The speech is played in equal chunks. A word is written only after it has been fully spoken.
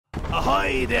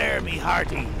Ahoy there, me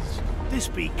hearties! This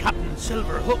be Captain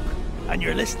Silverhook, and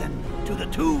you're listening to the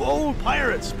Two Old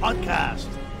Pirates podcast.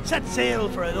 Set sail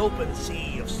for an open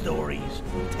sea of stories,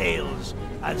 tales,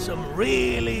 and some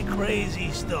really crazy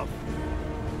stuff.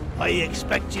 I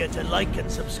expect you to like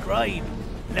and subscribe,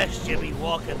 lest you be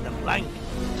walking the plank.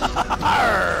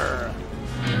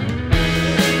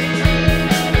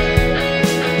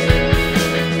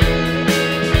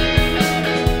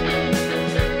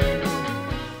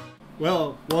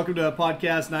 Well, welcome to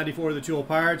podcast 94 of the Two Old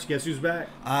Pirates. Guess who's back?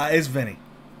 It's Vinny.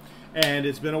 And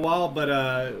it's been a while, but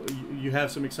you have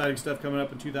some exciting stuff coming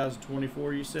up in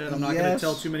 2024, you said. I'm not going to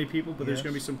tell too many people, but there's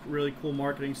going to be some really cool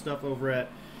marketing stuff over at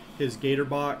his Gator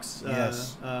Box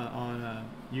on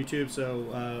YouTube.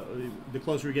 So the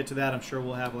closer we get to that, I'm sure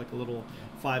we'll have like a little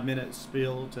 5-minute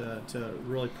spiel to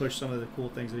really push some of the cool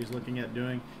things that he's looking at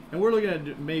doing. And we're looking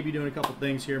at maybe doing a couple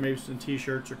things here, maybe some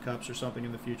T-shirts or cups or something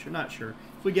in the future. Not sure.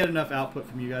 If we get enough output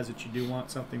from you guys that you do want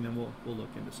something, then we'll look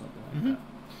into something like that.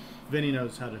 Vinny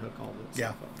knows how to hook all this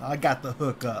stuff up. I got the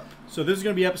hook up. So this is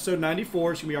going to be episode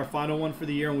 94. It's going to be our final one for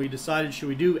the year, and we decided, should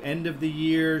we do end of the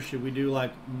year? Should we do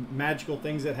like magical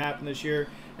things that happened this year?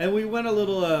 And we went a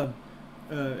little,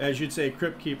 as you'd say,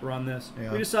 crypt keeper on this.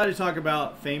 Yeah. We decided to talk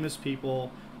about famous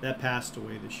people that passed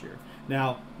away this year.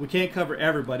 Now, we can't cover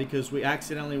everybody because we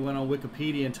accidentally went on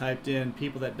Wikipedia and typed in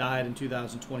people that died in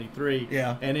 2023.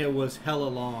 Yeah. And it was hella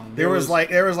long. There was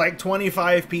like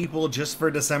 25 people just for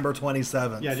December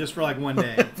 27th. Yeah, just for like one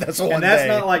day. That's one day. And that's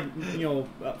not like,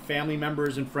 family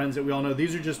members and friends that we all know.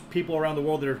 These are just people around the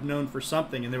world that are known for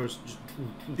something, and there was just...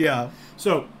 Yeah.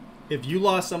 So, if you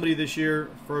lost somebody this year,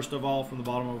 first of all, from the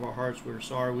bottom of our hearts, we're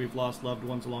sorry. We've lost loved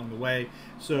ones along the way.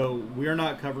 So we're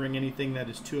not covering anything that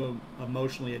is too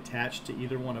emotionally attached to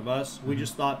either one of us. We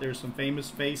just thought there's some famous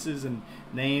faces and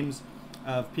names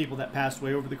of people that passed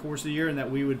away over the course of the year, and that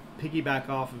we would piggyback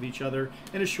off of each other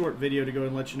in a short video to go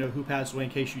and let you know who passed away in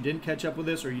case you didn't catch up with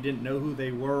this or you didn't know who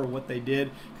they were or what they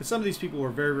did. Because some of these people were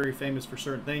very, very famous for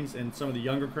certain things, and some of the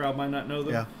younger crowd might not know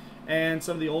them. Yeah. And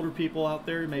some of the older people out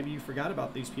there, maybe you forgot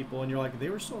about these people, and you're like,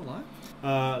 they were still alive?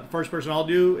 The first person I'll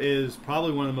do is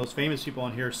probably one of the most famous people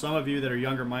on here. Some of you that are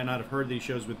younger might not have heard these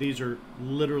shows, but these are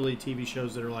literally TV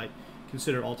shows that are like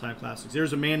considered all-time classics.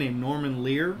 There's a man named Norman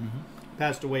Lear,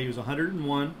 passed away. He was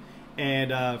 101,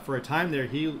 and for a time there,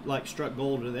 he like struck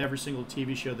gold with every single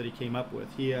TV show that he came up with.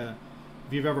 He, if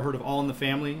you've ever heard of All in the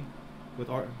Family with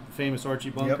famous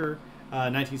Archie Bunker,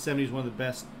 1970 is one of the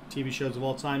best TV shows of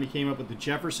all time. He came up with the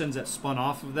Jeffersons that spun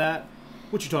off of that.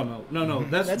 What you talking about? No,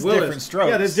 that's Willis. Different Strokes.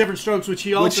 Yeah, that's Different Strokes, which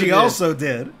he also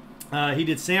did. He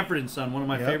did Sanford and Son, one of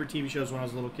my favorite TV shows when I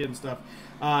was a little kid and stuff.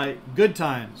 Good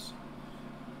Times.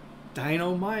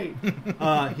 Dynamite.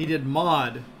 He did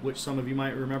Maude, which some of you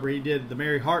might remember. He did the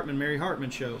Mary Hartman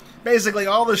show. Basically,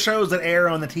 all the shows that air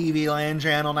on the TV Land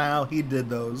channel now, he did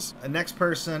those. The next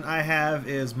person I have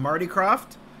is Marty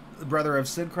Krofft, the brother of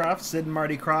Sid Krofft. Sid and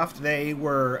Marty Krofft, they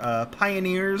were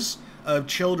pioneers of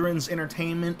children's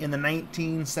entertainment in the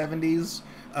 1970s.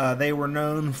 They were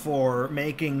known for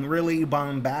making really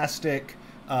bombastic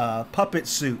puppet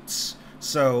suits.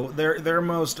 So their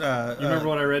most... you remember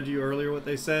what I read to you earlier, what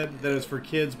they said? That it was for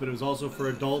kids, but it was also for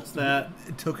adults that...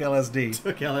 Took LSD.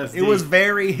 Took LSD. It was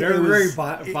very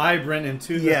vibrant and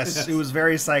to Yes, it was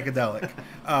very psychedelic.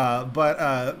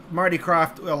 But Marty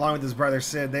Krofft, along with his brother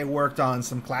Sid, they worked on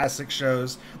some classic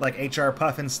shows like H.R.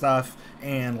 Pufnstuf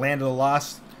and Land of the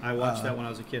Lost. I watched that when I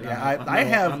was a kid. Yeah,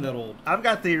 I'm that old. I've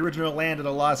got the original Land of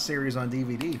the Lost series on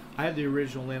DVD. I have the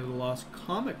original Land of the Lost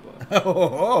comic book.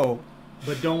 Oh.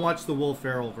 But don't watch the Will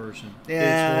Ferrell version.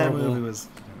 Yeah, the movie was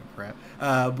crap.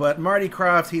 But Marty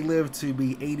Krofft, he lived to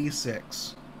be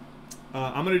 86.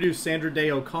 I'm going to do Sandra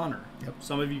Day O'Connor. Yep.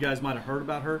 Some of you guys might have heard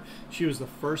about her. She was the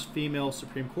first female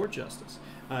Supreme Court justice.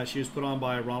 She was put on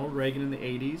by Ronald Reagan in the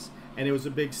 80s, and it was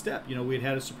a big step. You know, we had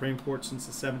had a Supreme Court since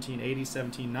the 1780s,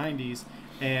 1790s,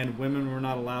 and women were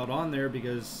not allowed on there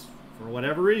because, for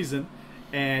whatever reason,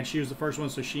 and she was the first one,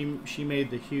 so she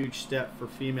made the huge step for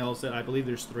females that I believe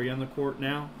there's 3 on the court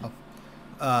now.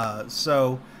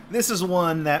 So this is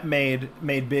one that made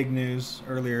big news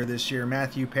earlier this year.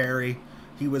 Matthew Perry,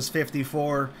 he was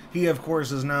 54. He, of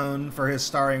course, is known for his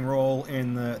starring role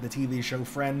in the TV show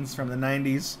Friends from the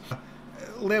 90s.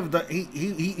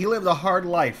 He lived a hard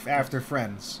life after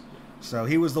Friends. So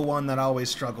he was the one that always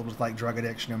struggled with like drug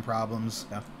addiction and problems.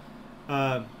 Yeah.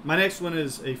 My next one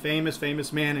is a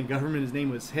famous man in government. His name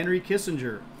was Henry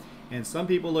Kissinger. And some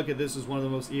people look at this as one of the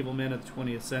most evil men of the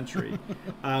 20th century.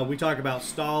 We talk about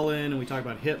Stalin, and we talk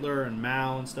about Hitler and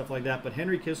Mao and stuff like that. But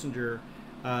Henry Kissinger,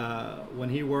 when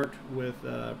he worked with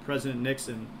President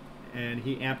Nixon, and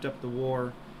he amped up the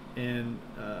war, in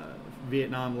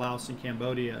Vietnam, Laos, and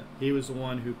Cambodia. He was the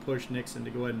one who pushed Nixon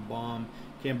to go ahead and bomb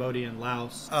Cambodia and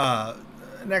Laos.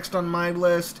 Next on my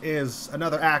list is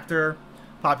another actor,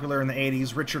 popular in the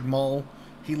 80s, Richard Mole.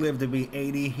 He lived to be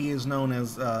 80. He is known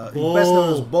as best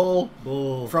known as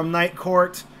Bull from Night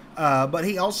Court. But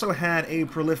he also had a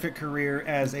prolific career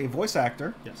as a voice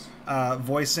actor. Yes.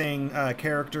 Voicing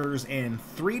characters in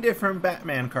 3 different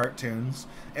Batman cartoons,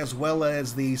 as well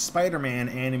as the Spider-Man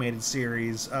animated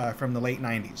series from the late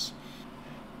 90s.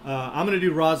 I'm going to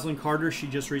do Rosalind Carter. She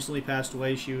just recently passed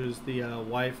away. She was the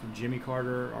wife of Jimmy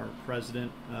Carter, our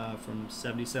president, from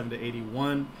 77 to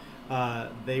 81.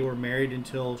 They were married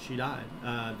until she died.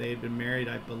 They had been married,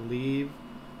 I believe,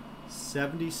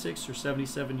 76 or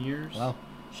 77 years. Wow.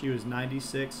 She was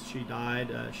 96. She died.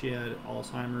 She had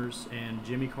Alzheimer's, and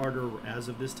Jimmy Carter, as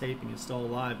of this taping, is still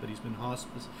alive, but he's been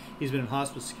in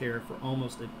hospice care for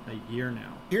almost a year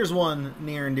now. Here's one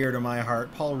near and dear to my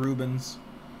heart, Paul Rubens.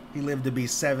 He lived to be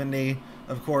 70.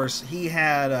 Of course, he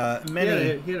had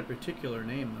many... He had a particular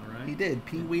name, though, right? He did.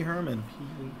 Pee Wee Herman.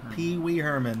 Pee Wee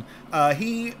Herman.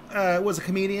 He was a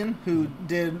comedian who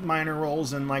did minor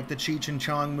roles in like the Cheech and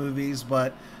Chong movies,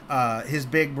 but his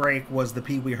big break was the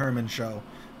Pee Wee Herman Show.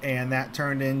 And that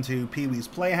turned into Pee Wee's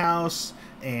Playhouse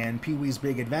and Pee Wee's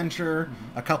Big Adventure.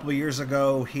 Mm-hmm. A couple of years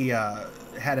ago, he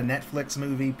had a Netflix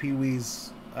movie, Pee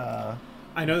Wee's...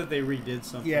 I know that they redid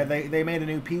something. Yeah, they made a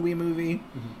new Pee Wee movie.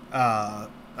 Mm-hmm.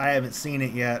 I haven't seen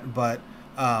it yet, but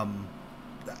I'll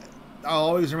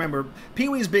always remember Pee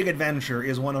Wee's Big Adventure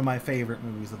is one of my favorite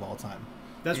movies of all time.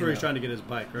 That's where he's trying to get his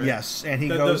bike, right? Yes, and he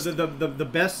goes... The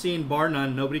best scene, bar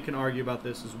none, nobody can argue about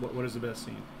this, is what is the best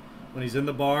scene? When he's in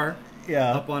the bar,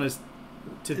 up on his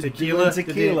tequila.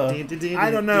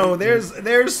 I don't know.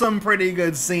 There's some pretty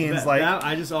good scenes.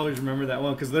 I just always remember that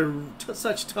one because they're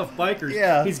such tough bikers.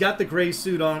 Yeah. He's got the gray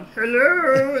suit on.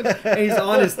 Hello. And he's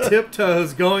on his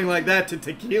tiptoes going like that to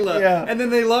tequila. Yeah. And then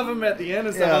they love him at the end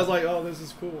and stuff. Yeah. I was like, oh, this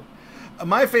is cool.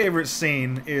 My favorite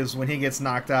scene is when he gets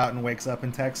knocked out and wakes up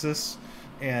in Texas,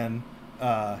 and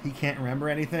he can't remember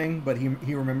anything, but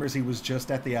he remembers he was just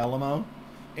at the Alamo.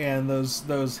 And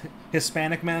those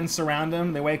Hispanic men surround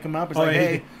him. They wake him up. It's like,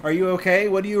 hey, are you okay?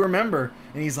 What do you remember?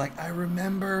 And he's like, I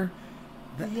remember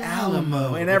the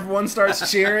Alamo. And everyone starts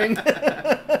cheering.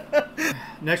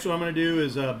 Next one I'm going to do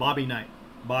is Bobby Knight.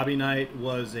 Bobby Knight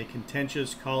was a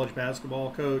contentious college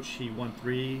basketball coach. He won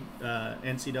 3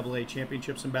 NCAA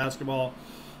championships in basketball.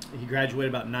 He graduated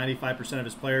about 95% of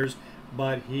his players,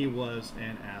 but he was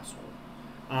an asshole.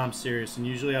 I'm serious, and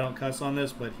usually I don't cuss on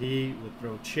this, but he would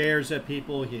throw chairs at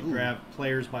people. He'd grab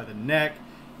players by the neck.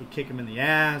 He'd kick them in the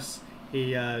ass.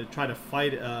 He tried to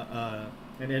fight a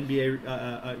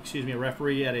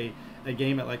referee at a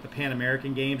game at like the Pan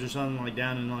American Games or something, like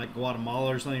down in like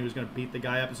Guatemala or something. He was going to beat the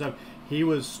guy up and stuff. He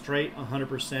was straight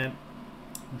 100%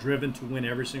 driven to win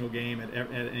every single game at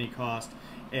any cost.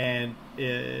 And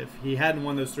if he hadn't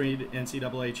won those 3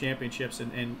 NCAA championships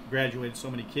and graduated so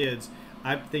many kids,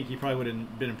 I think he probably would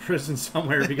have been in prison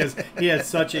somewhere because he had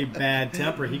such a bad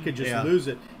temper. He could just lose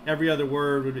it. Every other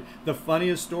word would be... The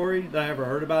funniest story that I ever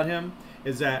heard about him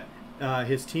is that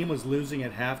his team was losing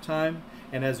at halftime,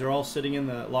 and as they're all sitting in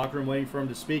the locker room waiting for him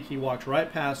to speak, he walks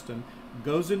right past them,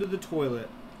 goes into the toilet,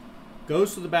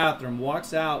 goes to the bathroom,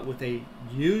 walks out with a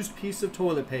used piece of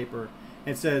toilet paper,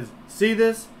 and says, "See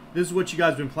this? This is what you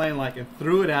guys have been playing like," and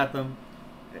threw it at them.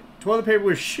 Toilet paper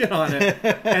with shit on it,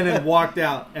 and then walked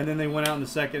out. And then they went out in the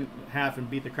second half and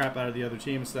beat the crap out of the other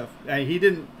team and stuff. And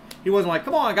he wasn't like,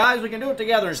 "Come on, guys, we can do it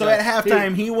together." And so at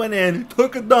halftime, he went in,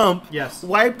 took a dump,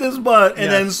 wiped his butt,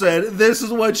 and then said, "This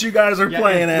is what you guys are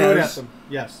playing and as." threw it at them.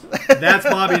 Yes, that's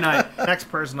Bobby Knight.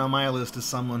 Next person on my list is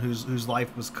someone whose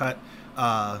life was cut,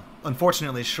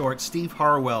 unfortunately, short. Steve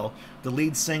Harwell, the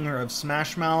lead singer of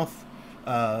Smash Mouth.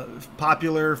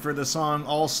 Popular for the song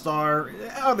All Star,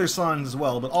 other songs as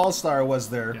well, but All Star was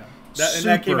their and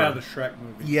that came out of the Shrek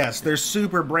movie. Yes, their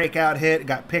super breakout hit. It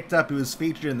got picked up. It was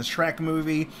featured in the Shrek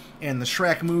movie, and the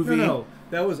Shrek movie. No,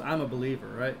 that was I'm a Believer,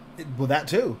 right? Well, that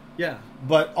too. Yeah,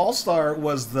 but All Star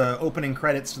was the opening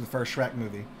credits to the first Shrek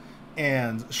movie,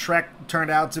 and Shrek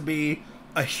turned out to be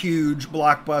a huge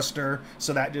blockbuster,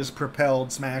 so that just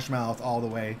propelled Smash Mouth all the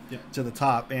way to the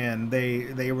top, and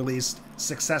they released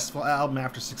successful album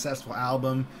after successful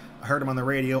album. I heard them on the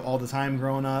radio all the time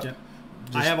growing up. Yep.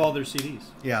 I have all their CDs.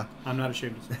 Yeah. I'm not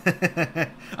ashamed to say.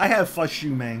 I have Fush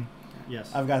You Man. Yes.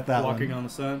 I've got that one. Walking on the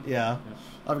Sun. Yeah. Yes.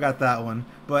 I've got that one.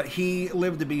 But he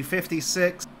lived to be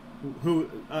 56.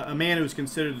 A man who's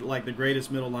considered like the greatest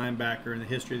middle linebacker in the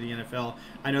history of the NFL.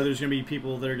 I know there's going to be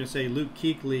people that are going to say Luke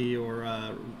Kuechly or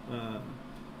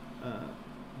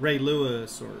Ray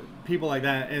Lewis or people like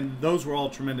that, and those were all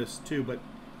tremendous too. But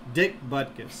Dick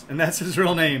Butkus, and that's his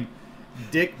real name.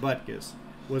 Dick Butkus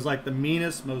was like the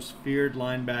meanest, most feared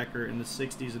linebacker in the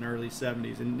 60s and early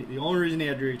 70s. And the only reason he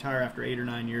had to retire after 8 or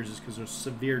 9 years is because of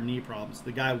severe knee problems.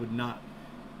 The guy would not,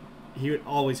 he would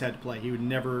always had to play. He would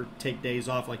never take days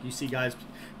off. Like you see guys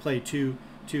play two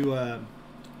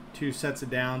sets of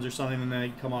downs or something, and then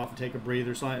they come off and take a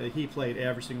breather or something. He played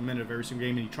every single minute of every single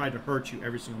game, and he tried to hurt you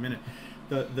every single minute.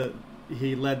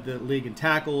 He led the league in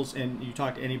tackles, and you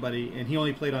talk to anybody, and he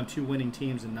only played on 2 winning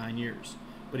teams in 9 years.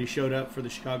 But he showed up for the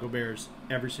Chicago Bears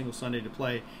every single Sunday to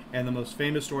play. And the most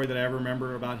famous story that I ever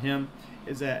remember about him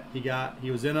is that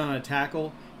he was in on a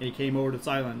tackle, and he came over to the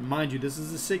sideline. Mind you, this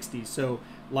is the 60s, so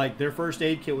like their first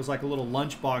aid kit was like a little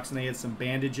lunchbox, and they had some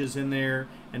bandages in there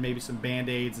and maybe some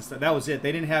Band-Aids and stuff. That was it.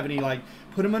 They didn't have any like,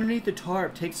 put him underneath the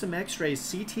tarp, take some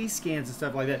x-rays, CT scans and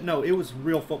stuff like that. No, it was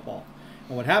real football.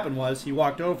 And what happened was he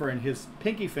walked over, and his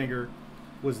pinky finger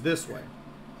was this way.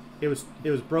 It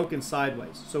was broken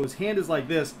sideways. So his hand is like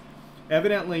this.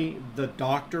 Evidently, the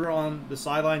doctor on the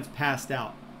sidelines passed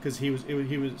out because he was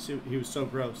so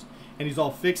gross. And he's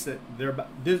all fixed it.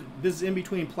 This is in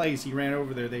between plays. He ran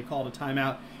over there. They called a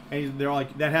timeout, and they're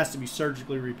like, that has to be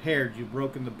surgically repaired. You've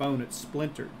broken the bone. It's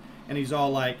splintered. And he's all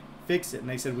like, fix it. And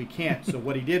they said, we can't. So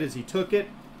what he did is he took it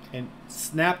and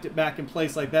snapped it back in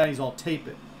place like that. And he's all, tape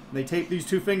it. And they taped these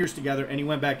 2 fingers together, and he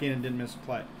went back in and didn't miss a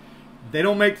play. They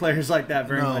don't make players like that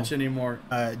very much anymore.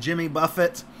 Jimmy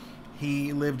Buffett,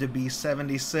 he lived to be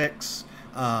 76.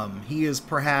 He is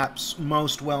perhaps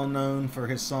most well known for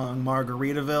his song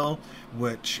Margaritaville,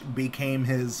 which became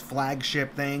his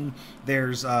flagship thing.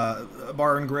 There's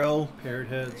Bar and Grill. Parrot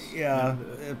Heads. Yeah,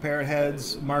 Parrot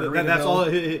Heads, Margaritaville. That's all.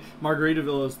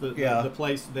 Margaritaville is the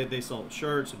place that they sell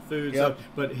shirts and food. Yep. So,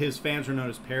 but his fans are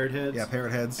known as Parrot Heads. Yeah,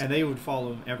 Parrot Heads. And they would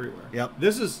follow him everywhere. Yep.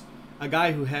 This is a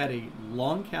guy who had a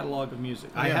long catalog of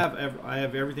music. Yeah. I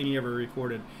have everything he ever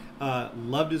recorded.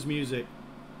 Loved his music,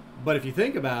 but if you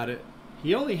think about it,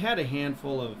 he only had a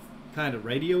handful of kind of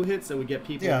radio hits that would get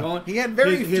people going. He had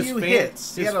very few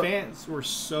hits. His fans were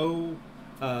so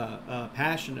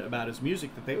passionate about his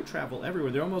music that they would travel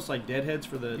everywhere. They're almost like Deadheads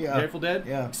for the Grateful Dead,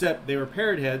 except they were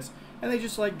Parrot Heads, and they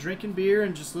just like drinking beer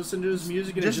and just listening to his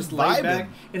music, and just it just laid back.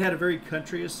 It had a very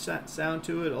countryist sound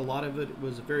to it. A lot of it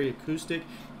was very acoustic.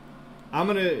 I'm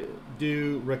going to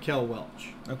do Raquel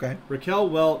Welch. Okay. Raquel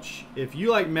Welch, if you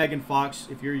like Megan Fox,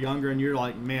 if you're younger and you're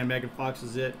like, man, Megan Fox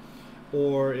is it,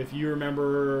 or if you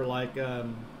remember like,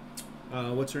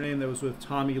 what's her name that was with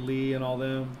Tommy Lee and all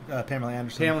them? Pamela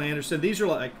Anderson. Pamela Anderson. These are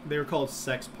like, they were called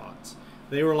sex pots.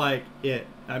 They were like it.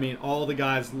 I mean, all the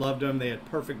guys loved them. They had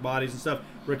perfect bodies and stuff.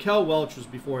 Raquel Welch was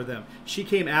before them. She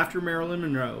came after Marilyn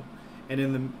Monroe. And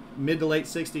in the mid to late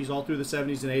 60s, all through the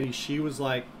 70s and 80s, she was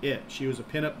like it. She was a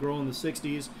pinup girl in the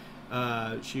 60s.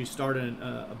 She starred in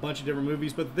a bunch of different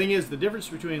movies. But the thing is, the difference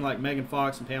between like Megan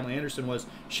Fox and Pamela Anderson was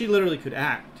she literally could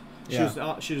act.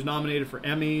 She was nominated for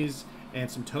Emmys and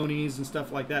some Tonys and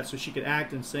stuff like that, so she could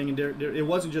act and sing. And it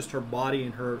wasn't just her body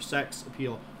and her sex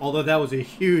appeal, although that was a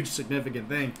huge, significant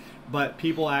thing. But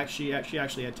people she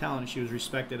actually had talent, and she was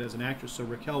respected as an actress. So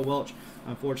Raquel Welch,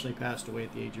 unfortunately, passed away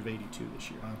at the age of 82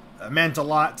 this year. It meant a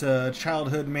lot to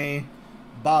childhood me.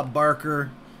 Bob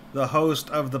Barker, the host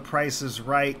of The Price is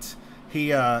Right.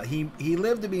 He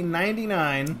lived to be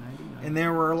 99, and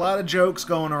there were a lot of jokes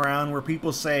going around where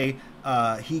people say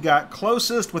he got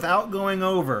closest without going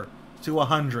over to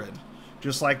 100.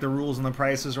 Just like the rules in The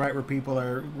Price is Right, where people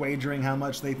are wagering how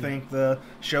much they think the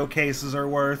showcases are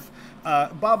worth.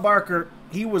 Bob Barker,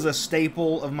 he was a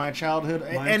staple of my childhood.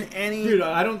 Dude,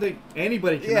 I don't think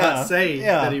anybody can say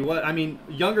that he was. I mean,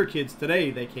 younger kids today,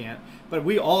 they can't. But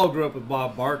we all grew up with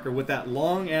Bob Barker with that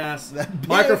long-ass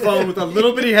microphone with a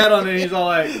little bitty head on it. And he's all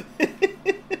like,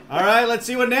 all right, let's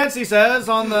see what Nancy says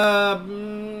on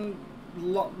the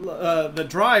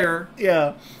dryer.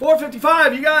 Yeah.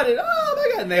 4:55, you got it. Oh,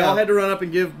 my God. And they all had to run up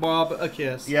and give Bob a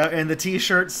kiss. Yeah, and the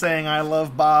T-shirts saying, I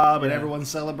love Bob, and everyone's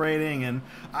celebrating. And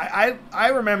I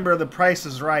remember The Price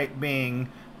is Right being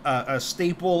a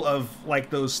staple of, like,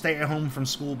 those stay-at-home from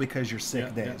school because you're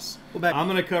sick days. Well, I'm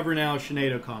going to cover now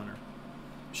Sinead O'Connor.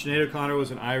 Sinead O'Connor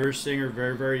was an Irish singer,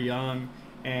 very, very young,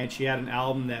 and she had an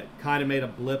album that kind of made a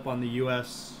blip on the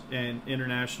U.S. and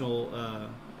international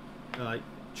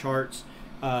charts.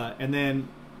 And then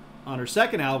on her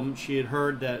second album, she had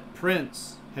heard that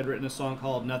Prince had written a song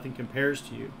called Nothing Compares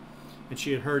to You. And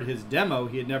she had heard his demo.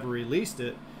 He had never released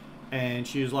it. And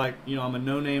she was like, you know, I'm a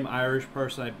no-name Irish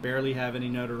person. I barely have any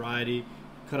notoriety.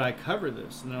 Could I cover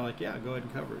this? And they're like, yeah, go ahead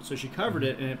and cover it. So she covered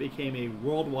it, and it became a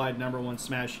worldwide #1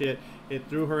 smash hit. It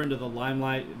threw her into the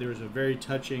limelight. There was a very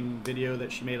touching video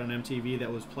that she made on MTV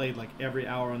that was played like every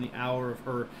hour on the hour of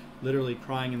her literally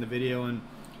crying in the video. And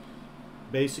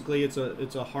basically it's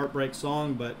a heartbreak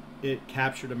song, but it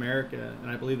captured America,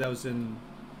 and I believe that was in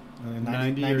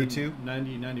 92?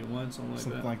 90, 91,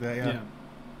 Something like that, yeah.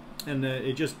 And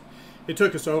it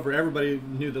took us over. Everybody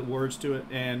knew the words to it,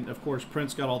 and of course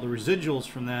Prince got all the residuals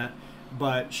from that,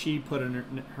 but she put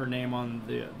her name on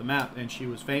the map, and she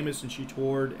was famous, and she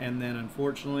toured, and then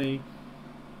unfortunately,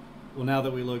 well, now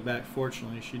that we look back,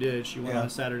 fortunately she did. She went on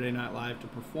Saturday Night Live to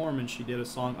perform, and she did a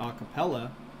song a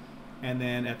cappella, and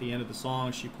then at the end of the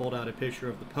song, she pulled out a picture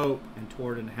of the Pope and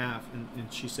tore it in half, and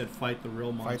she said, "Fight the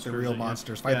real monsters." Fight the real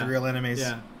monsters. Fight the real enemies.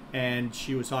 Yeah. And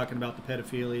she was talking about the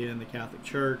pedophilia in the Catholic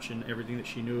Church and everything that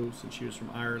she knew since she was from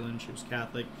Ireland. She was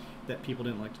Catholic, that people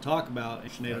didn't like to talk about.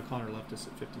 And Sinead O'Connor left us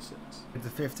at 56. At the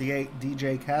 58,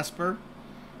 DJ Casper.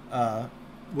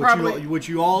 Which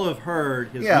you all have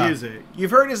heard his music.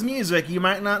 You've heard his music. You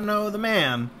might not know the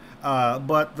man.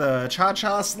 But the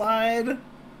cha-cha slide,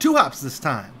 2 hops this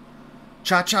time.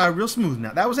 Cha-cha real smooth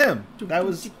now. That was him. That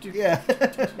was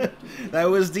that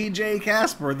was DJ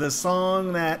Casper, the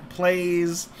song that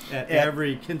plays at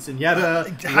every quinceañera,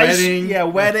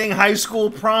 wedding. Wedding, high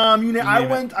school prom. I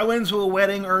went to a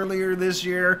wedding earlier this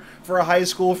year for a high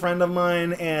school friend of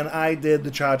mine, and I did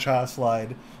the cha-cha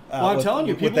slide. Well, I'm telling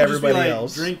you, people will just be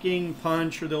like drinking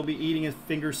punch, or they'll be eating a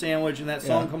finger sandwich, and that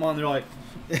song come on, they're like,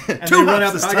 and they run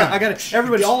out. I got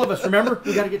everybody, all of us. Remember,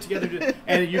 we got to get together.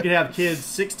 And you can have kids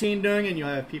 16 doing it, and you'll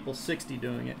have people 60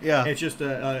 doing it. Yeah, it's just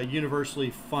a universally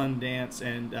fun dance,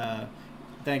 and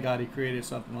thank God he created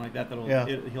something like that.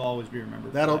 He'll always be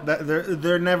remembered.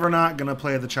 They're never not gonna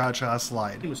play the cha-cha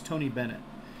slide. It was Tony Bennett,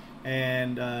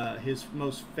 and his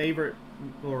most favorite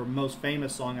or most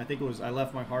famous song, I think it was "I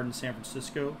Left My Heart in San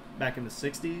Francisco" back in the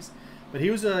 '60s. But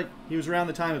he was around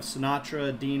the time of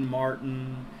Sinatra, Dean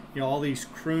Martin, all these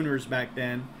crooners back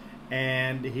then,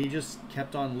 and he just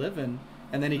kept on living.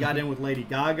 And then he got in with Lady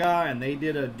Gaga, and they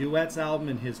did a duets album,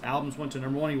 and his albums went to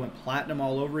 #1. He went platinum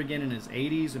all over again in his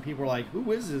 80s, and people were like,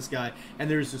 "Who is this guy?"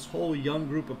 And there's this whole young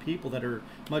group of people that are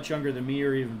much younger than me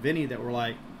or even Vinny that were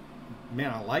like,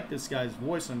 "Man, I like this guy's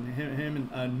voice," and him and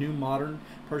a new modern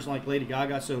person like Lady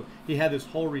Gaga. So he had this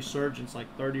whole resurgence like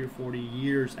 30 or 40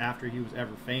 years after he was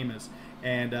ever famous,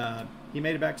 and he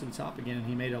made it back to the top again. And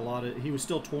he made he was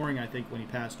still touring, I think, when he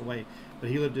passed away, but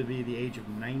he lived to be the age of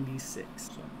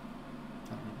 96. So,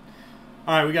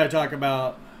 all right, we got to talk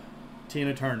about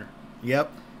Tina Turner.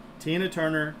 Yep, Tina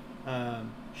Turner.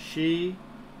 She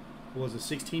was a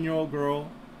 16-year-old girl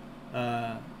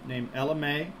named Ella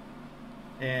May.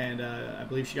 And I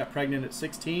believe she got pregnant at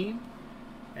 16,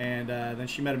 and then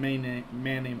she met a man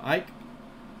named Ike,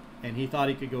 and he thought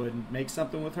he could go ahead and make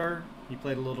something with her. He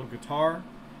played a little guitar,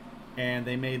 and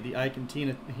they made the Ike and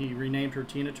Tina. He renamed her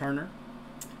Tina Turner,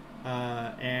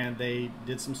 and they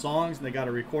did some songs, and they got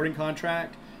a recording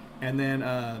contract, and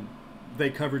then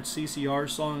they covered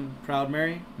CCR's song "Proud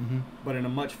Mary," but in a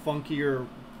much funkier,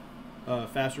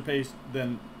 faster pace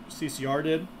than CCR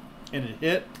did, and it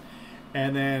hit.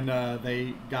 And then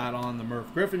they got on the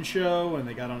Merv Griffin show, and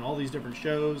they got on all these different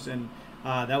shows, and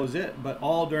that was it. But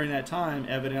all during that time,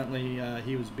 evidently,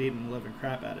 he was beating the living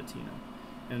crap out of Tina.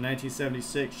 And in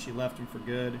 1976, she left him for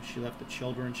good. She left the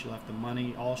children. She left the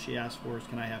money. All she asked for is,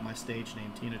 "Can I have my stage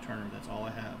name, Tina Turner? That's all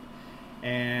I have."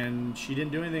 And she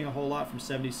didn't do anything a whole lot from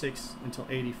 76 until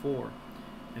 84.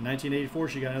 In 1984,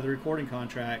 she got another recording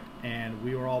contract, and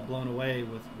we were all blown away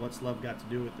with What's Love Got to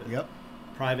Do with It. Yep.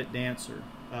 Private Dancer.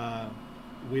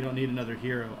 We Don't Need Another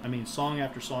Hero. I mean, song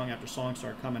after song after song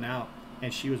started coming out,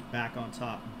 and she was back on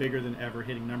top, bigger than ever,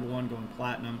 hitting #1, going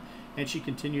platinum, and she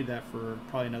continued that for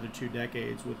probably another 2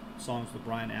 decades with songs with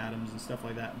Bryan Adams and stuff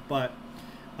like that. But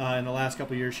in the last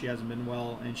couple of years, she hasn't been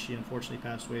well, and she unfortunately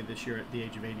passed away this year at the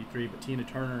age of 83. But Tina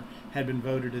Turner had been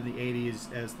voted in the 80s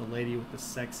as the lady with the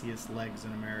sexiest legs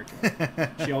in America.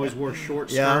 She always wore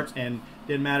short skirts, and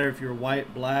didn't matter if you were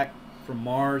white, black, from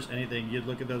Mars, anything, you'd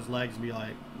look at those legs and be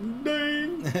like,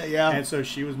 dang. Yeah. And so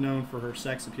she was known for her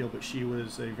sex appeal, but she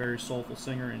was a very soulful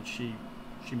singer, and she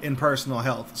in personal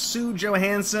health. Sue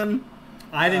Johansson.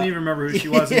 I didn't even remember who she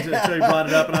was until you brought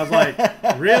it up, and I was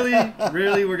like,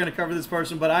 really, we're going to cover this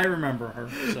person? But I remember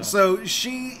her. So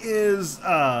she is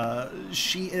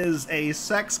a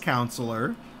sex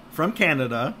counselor from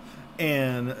Canada,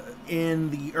 and in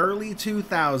the early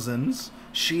 2000s,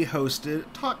 she hosted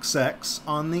Talk Sex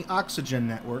on the Oxygen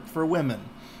Network for Women,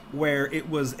 where it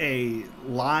was a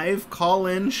live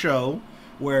call-in show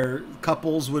where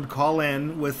couples would call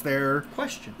in with their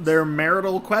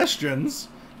marital questions,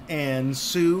 and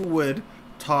Sue would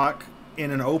talk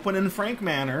in an open and frank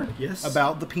manner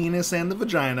about the penis and the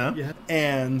vagina.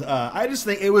 And I just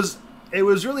think it was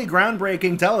really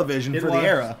groundbreaking television for the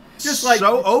era. just like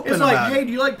so open it's like, about hey, it.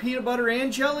 do you like peanut butter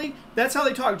and jelly? That's how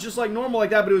they talk, just like normal like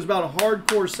that. But it was about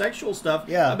hardcore sexual stuff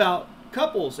about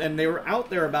couples, and they were out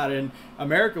there about it. In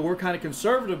America, we're kind of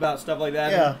conservative about stuff like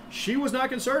that. Yeah. And she was not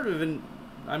conservative, and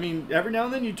I mean, every now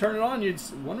and then you turn it on, you'd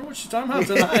wonder what she's talking about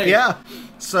tonight. Yeah.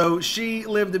 So she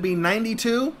lived to be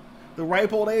 92, the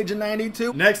ripe old age of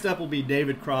 92. Next up will be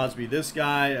David Crosby. This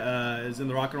guy is in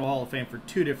the Rock and Roll Hall of Fame for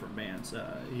two different bands.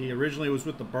 He originally was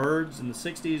with the Byrds in the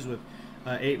 60s with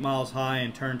 8 Miles High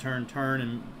and Turn, Turn, Turn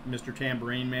and Mr.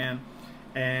 Tambourine Man.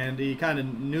 And he kind of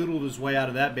noodled his way out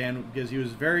of that band because he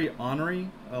was very ornery.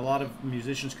 A lot of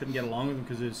musicians couldn't get along with him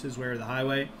because it was his way or the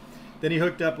highway. Then he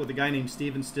hooked up with a guy named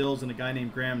Stephen Stills and a guy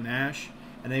named Graham Nash,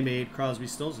 and they made Crosby,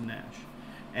 Stills, and Nash.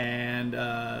 And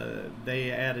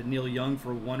they added Neil Young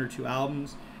for 1 or 2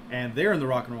 albums, and they're in the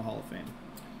Rock and Roll Hall of Fame.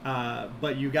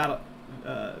 But you got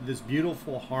this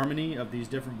beautiful harmony of these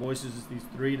different voices, these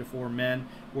 3 to 4 men,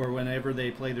 where whenever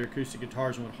they played their acoustic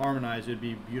guitars and would harmonize, it'd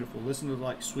be beautiful. Listen to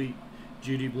like Sweet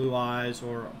Judy Blue Eyes,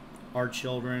 or Our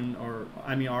Children, or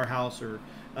Our House, or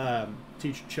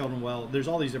Teach Your Children Well. There's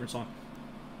all these different songs.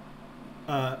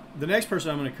 The next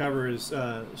person I'm going to cover is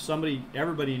somebody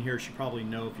everybody in here should probably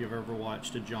know if you've ever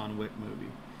watched a John Wick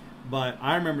movie. But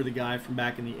I remember the guy from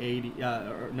back in the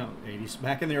 80s,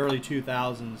 back in the early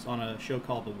 2000s on a show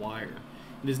called The Wire.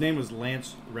 And his name was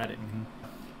Lance Reddick. Mm-hmm.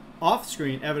 Off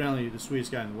screen, evidently the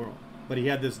sweetest guy in the world. But he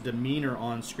had this demeanor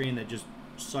on screen that just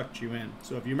sucked you in.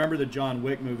 So if you remember the John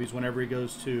Wick movies, whenever he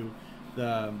goes to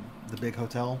the big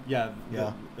hotel?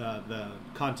 The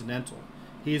Continental.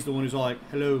 He's the one who's all like,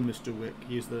 hello, Mr. Wick.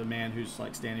 He's the man who's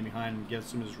like standing behind and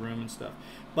gets him his room and stuff.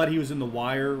 But he was in The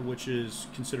Wire, which is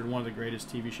considered one of the greatest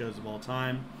TV shows of all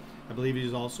time. I believe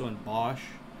he's also in Bosch,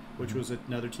 which was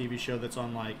another TV show that's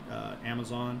on like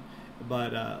Amazon.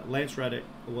 But Lance Reddick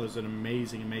was an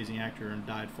amazing, amazing actor and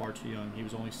died far too young. He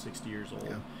was only 60 years old.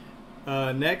 Yeah.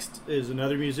 Next is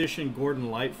another musician, Gordon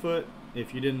Lightfoot.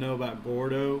 If you didn't know about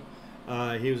Gordo,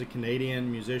 he was a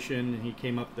Canadian musician, and he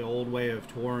came up the old way of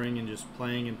touring and just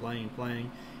playing and playing and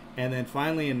playing. And then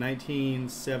finally in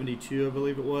 1972, I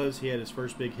believe it was, he had his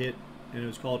first big hit, and it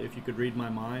was called If You Could Read My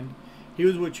Mind. He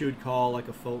was what you would call like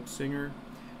a folk singer.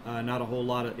 Not a whole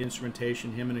lot of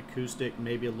instrumentation, him and acoustic,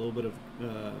 maybe a little bit of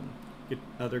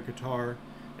other guitar,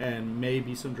 and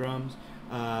maybe some drums.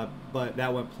 But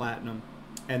that went platinum.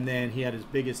 And then he had his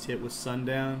biggest hit with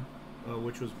Sundown,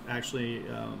 which was actually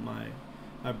my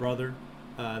brother.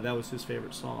 That was his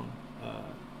favorite song.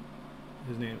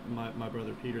 His name, my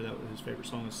brother Peter, that was his favorite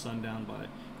song was Sundown by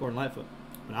Gordon Lightfoot.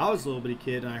 When I was a little bitty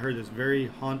kid and I heard this very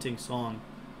haunting song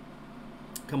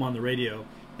come on the radio,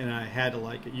 and I had to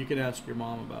like it. You can ask your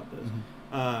mom about this.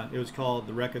 Mm-hmm. It was called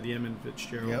The Wreck of the Edmund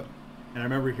Fitzgerald. Yep. And I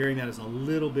remember hearing that as a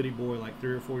little bitty boy, like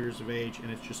 3 or 4 years of age,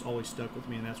 and it's just always stuck with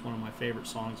me, and that's one of my favorite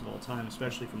songs of all time,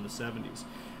 especially from the 70s.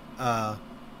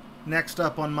 Next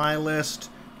up on my list,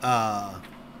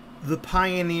 the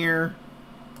pioneer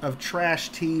of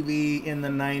trash TV in the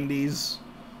 90s,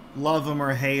 love him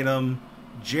or hate him,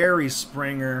 Jerry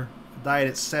Springer, died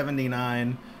at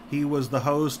 79. He was the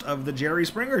host of the Jerry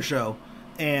Springer Show,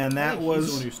 and that was he's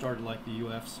the one who started like the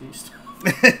UFC stuff.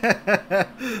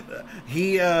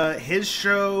 His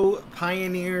show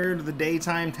pioneered the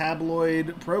daytime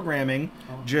tabloid programming,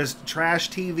 just trash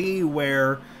TV,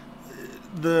 where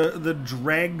the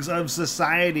dregs of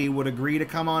society would agree to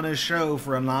come on his show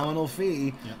for a nominal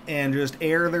fee and just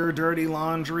air their dirty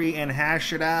laundry and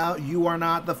hash it out. You are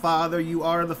not the father, you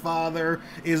are the father.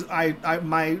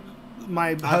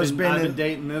 My husband. I've been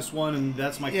dating this one, and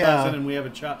that's my cousin, and we have a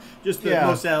child. Just the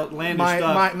most outlandish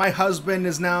stuff. My husband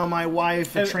is now my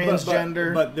wife,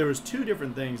 transgender. But there was 2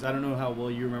 different things. I don't know how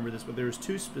well you remember this, but there was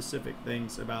 2 specific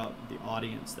things about the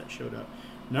audience that showed up.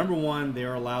 Number one, they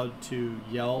are allowed to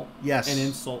yell and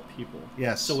insult people.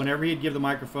 Yes. So whenever he'd give the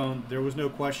microphone, there was no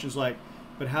questions like,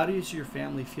 but how does your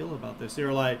family feel about this? They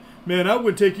were like, man, I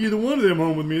wouldn't take either one of them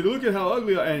home with me. Look at how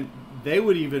ugly I am. And they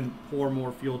would even pour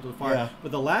more fuel to the fire. Yeah.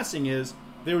 But the last thing is,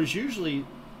 there was usually,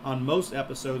 on most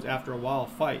episodes, after a while,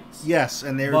 fights. Yes,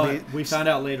 and we found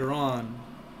out later on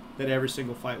that every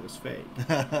single fight was fake.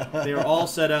 They were all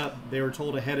set up. They were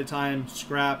told ahead of time,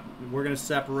 scrap, we're going to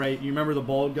separate. You remember the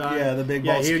bald guy? Yeah, the big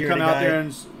bald security guy. He would come out there,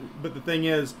 but the thing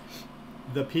is,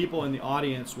 the people in the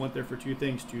audience went there for 2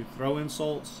 things: to throw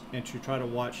insults and to try to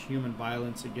watch human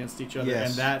violence against each other. Yes.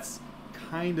 And that's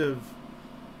kind of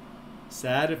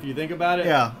sad if you think about it.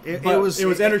 Yeah, it was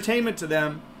entertainment to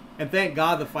them, and thank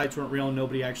God the fights weren't real and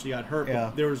nobody actually got hurt. Yeah.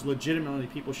 But there was legitimately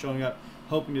people showing up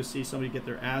hoping to see somebody get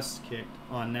their ass kicked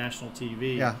on national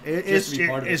TV. Yeah,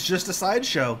 it's just a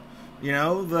sideshow. You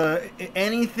know,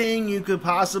 anything you could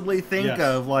possibly think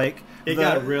of, like it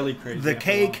got really crazy. The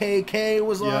KKK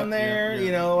was on there.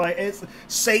 You know, like it's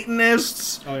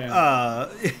Satanists. Oh yeah.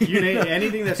 You name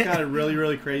anything that's got a really,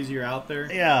 really crazy or out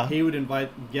there. Yeah. He would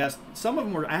invite guests. Some of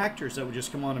them were actors that would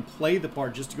just come on and play the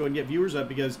part just to go and get viewers up,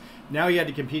 because now he had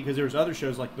to compete because there was other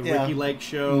shows like the Ricky Lake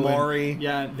Show. Maury.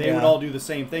 They would all do the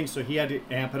same thing, so he had to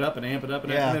amp it up and amp it up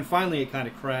and then finally it kind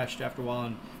of crashed after a while,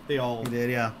 and they all. He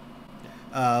did, yeah.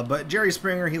 But Jerry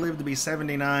Springer, he lived to be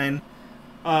 79.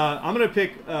 I'm going to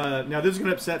pick, now this is going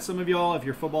to upset some of y'all if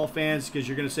you're football fans, because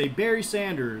you're going to say Barry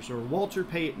Sanders or Walter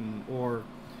Payton or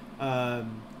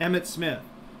Emmitt Smith.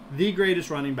 The greatest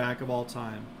running back of all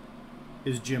time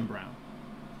is Jim Brown.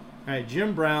 All right,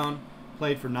 Jim Brown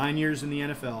played for 9 years in the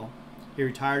NFL. He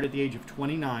retired at the age of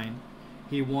 29.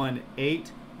 He won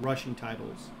 8 rushing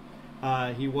titles.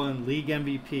 He won league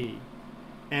MVP.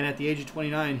 And at the age of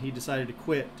 29, he decided to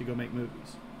quit to go make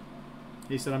movies.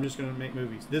 He said, I'm just going to make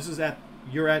movies. This is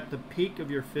you're at the peak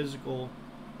of your physical,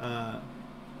 what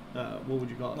would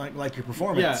you call it? Like your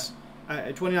performance. Yeah.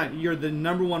 At 29, you're the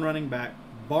number one running back,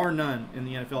 bar none, in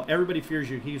the NFL. Everybody fears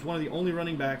you. He's one of the only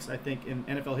running backs, I think, in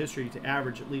NFL history to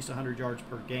average at least 100 yards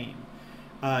per game.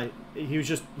 He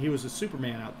was a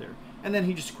Superman out there. And then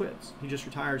he just quits. He just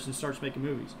retires and starts making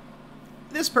movies.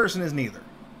 This person is neither.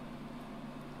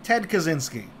 Ted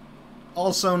Kaczynski,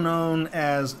 also known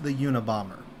as the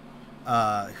Unabomber,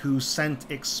 who sent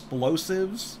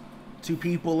explosives to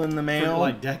people in the mail for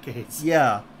like decades.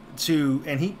 Yeah,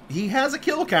 and he has a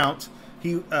kill count.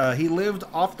 He lived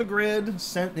off the grid.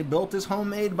 He built his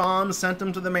homemade bombs, sent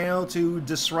them to the mail to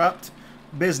disrupt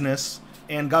business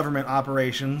and government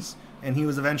operations, and he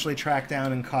was eventually tracked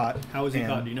down and caught. How was he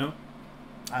caught? Do you know?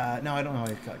 No, I don't know how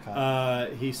he got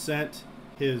caught. He sent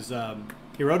his.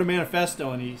 He wrote a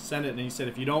manifesto and he sent it, and he said,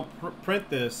 if you don't print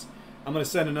this, I'm going to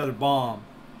send another bomb.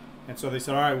 And so they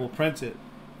said, all right, we'll print it.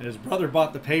 And his brother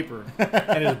bought the paper,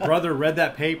 and his brother read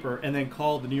that paper and then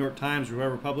called the New York Times or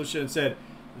whoever published it and said,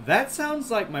 that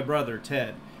sounds like my brother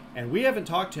Ted, and we haven't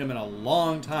talked to him in a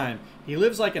long time. He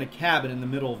lives like in a cabin in the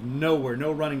middle of nowhere,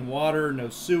 no running water, no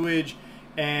sewage,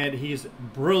 and he's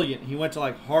brilliant. He went to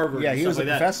like Harvard. Yeah, and he was stuff a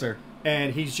like professor.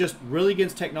 And he's just really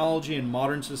against technology and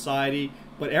modern society.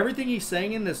 But everything he's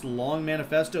saying in this long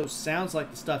manifesto sounds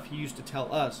like the stuff he used to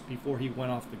tell us before he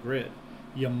went off the grid.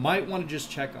 You might want to just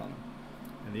check on him.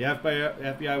 And the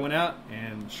FBI went out,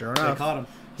 and sure they enough, caught him.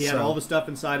 He had all the stuff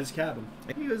inside his cabin.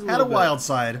 He was had a wild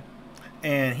side,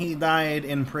 and he died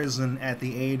in prison at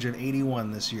the age of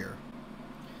 81 this year.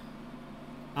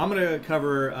 I'm going to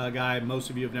cover a guy most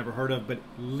of you have never heard of, but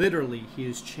literally he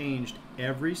has changed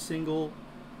every single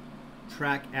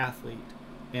track athlete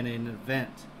in an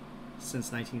event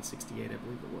since 1968, I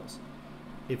believe it was.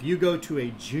 If you go to a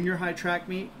junior high track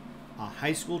meet, a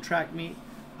high school track meet,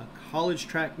 a college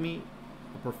track meet,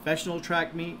 a professional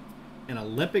track meet, an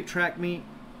Olympic track meet,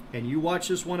 and you watch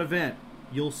this one event,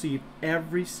 you'll see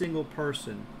every single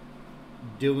person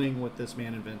doing what this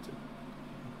man invented.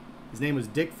 His name was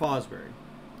Dick Fosbury.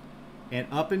 And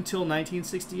up until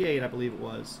 1968, I believe it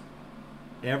was,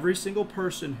 every single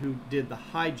person who did the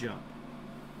high jump,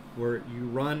 where you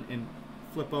run and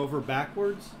flip over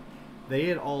backwards, they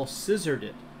had all scissored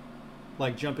it,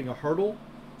 like jumping a hurdle.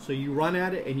 So you run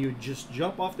at it and you just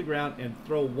jump off the ground and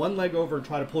throw one leg over and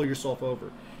try to pull yourself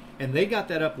over. And they got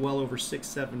that up well over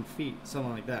 6-7 feet,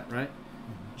 something like that, right?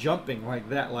 Mm-hmm. Jumping like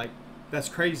that, like that's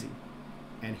crazy.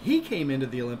 And he came into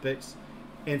the Olympics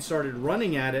and started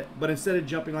running at it, but instead of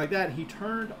jumping like that, he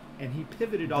turned and he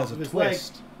pivoted off of his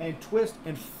legs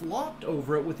and flopped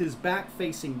over it with his back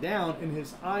facing down and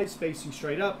his eyes facing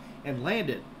straight up and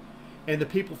landed. And the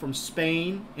people from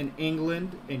Spain and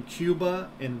England and Cuba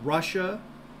and Russia,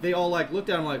 they all like looked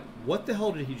at him like, what the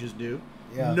hell did he just do?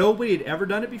 Yeah. Nobody had ever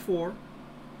done it before,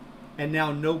 and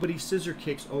now nobody scissor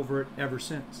kicks over it ever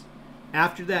since.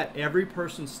 After that, every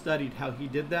person studied how he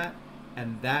did that,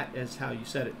 and that is how you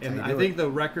said it. And I think the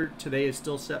record today is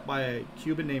still set by a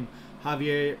Cuban named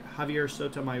Javier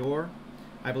Sotomayor.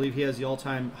 I believe he has the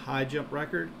all-time high jump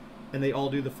record, and they all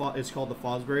do it's called the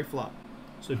Fosbury flop.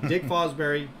 So Dick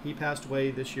Fosbury, he passed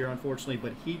away this year, unfortunately,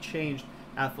 but he changed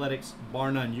athletics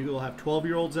bar none. You will have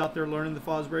 12-year-olds out there learning the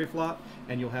Fosbury flop,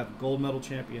 and you'll have gold medal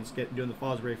champions doing the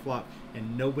Fosbury flop,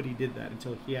 and nobody did that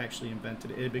until he actually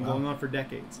invented it. It had been going on for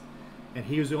decades, and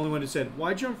he was the only one who said,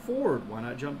 why jump forward? Why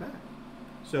not jump back?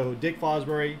 So Dick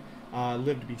Fosbury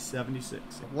lived to be 76.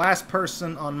 Last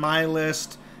person on my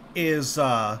list is,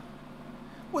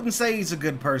 wouldn't say he's a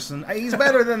good person. He's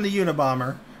better than the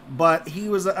Unabomber, but he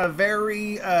was a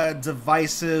very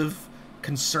divisive,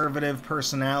 conservative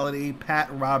personality, Pat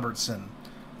Robertson.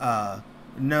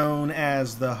 known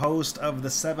as the host of the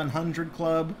 700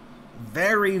 Club.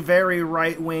 Very, very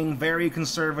right-wing, very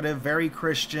conservative, very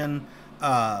Christian.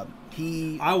 I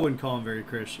wouldn't call him very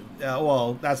Christian.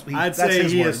 Well, I'd that's say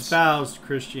his he words. espoused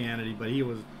Christianity, but he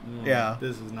was. Yeah.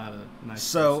 This is not a nice.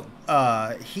 So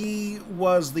person. he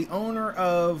was the owner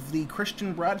of the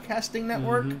Christian Broadcasting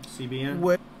Network.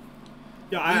 CBN.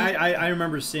 Yeah, I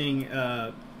remember seeing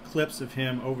clips of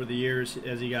him over the years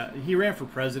as he ran for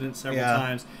president several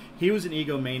times. He was an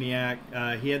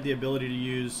egomaniac. He had the ability to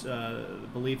use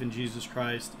belief in Jesus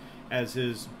Christ as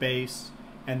his base,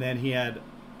 and then he had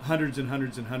hundreds and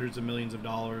hundreds and hundreds of millions of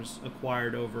dollars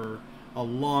acquired over a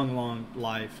long, long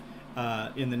life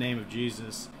in the name of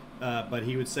Jesus. But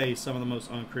he would say some of the most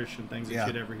unchristian things that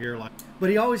you'd ever hear. But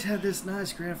he always had this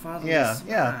nice grandfatherly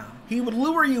smile. He would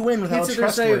lure you in with how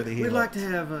trustworthy he We'd looked. like to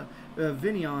have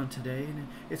Vinny on today, and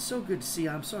it's so good to see you.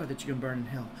 I'm sorry that you're going to burn in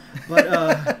hell.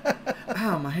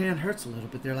 But, my hand hurts a little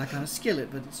bit there, like on a skillet,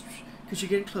 but it's because you're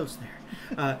getting close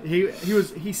there.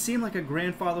 He seemed like a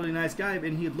grandfatherly nice guy,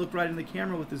 and he'd look right in the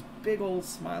camera with his big old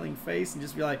smiling face and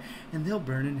just be like, and they'll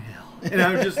burn in hell. And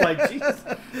I was just like,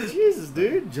 Jesus,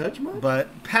 dude, judgment.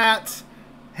 But Pat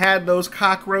had those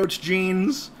cockroach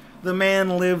genes. The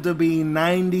man lived to be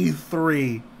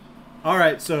 93. All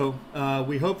right, so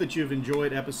we hope that you've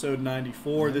enjoyed episode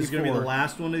 94. This is going to be the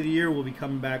last one of the year. We'll be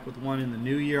coming back with one in the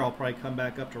new year. I'll probably come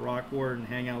back up to Rockport and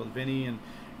hang out with Vinny and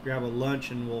grab a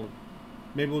lunch, and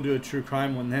maybe we'll do a true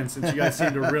crime one then, since you guys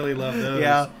seem to really love those.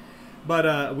 Yeah.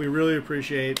 But we really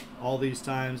appreciate all these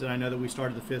times, and I know that we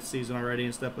started the 5th season already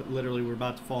and stuff, but literally we're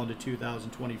about to fall into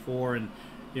 2024, and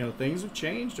things have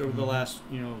changed over the last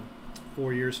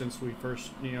 4 years since we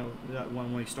first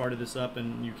when we started this up,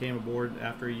 and you came aboard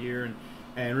after a year,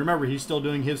 and remember, he's still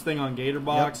doing his thing on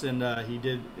Gatorbox, and he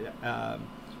did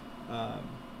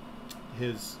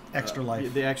his Extra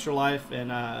Life, the Extra Life, and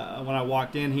when I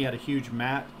walked in, he had a huge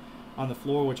mat on the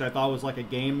floor, which I thought was like a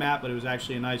game mat, but it was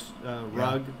actually a nice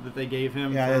rug that they gave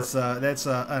him. Yeah, that's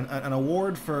an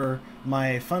award for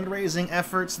my fundraising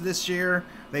efforts this year.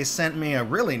 They sent me a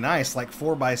really nice, like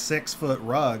 4x6 foot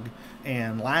rug,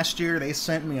 and last year they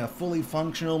sent me a fully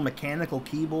functional mechanical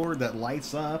keyboard that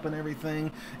lights up and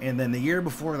everything. And then the year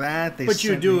before that, But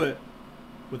you do it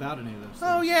without any of those things.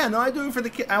 Oh yeah, no, I do it for the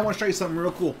kid. I want to show you something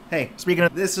real cool. Hey, speaking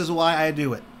of, this is why I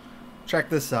do it. Check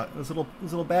this out. This little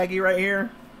baggie right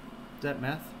here. Is that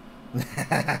meth?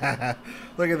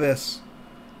 Look at this.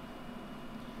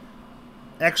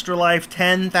 Extra Life,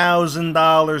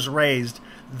 $10,000 raised.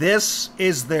 This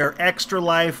is their Extra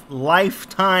Life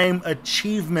Lifetime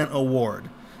Achievement Award.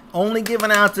 Only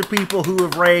given out to people who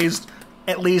have raised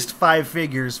at least 5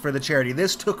 figures for the charity.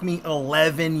 This took me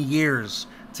 11 years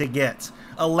to get.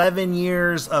 11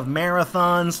 years of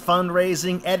marathons,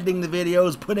 fundraising, editing the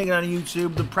videos, putting it on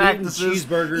YouTube, the practices,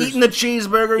 eating the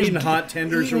cheeseburgers, eating hot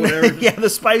tenders or whatever. Yeah, the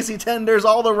spicy tenders,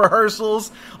 all the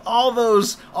rehearsals, all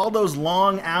those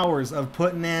long hours of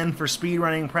putting in for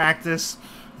speedrunning practice.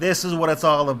 This is what it's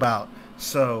all about.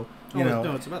 So,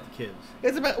 no, it's about the kids.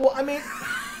 It's about, well, I mean,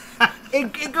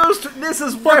 it goes to, this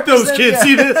is fuck those kids. Yeah.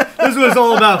 See, this is what it's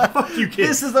all about. Fuck you, kids.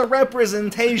 This is a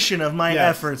representation of my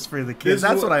efforts for the kids.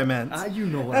 That's what I meant. You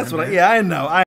know what That's I meant. Yeah, I know.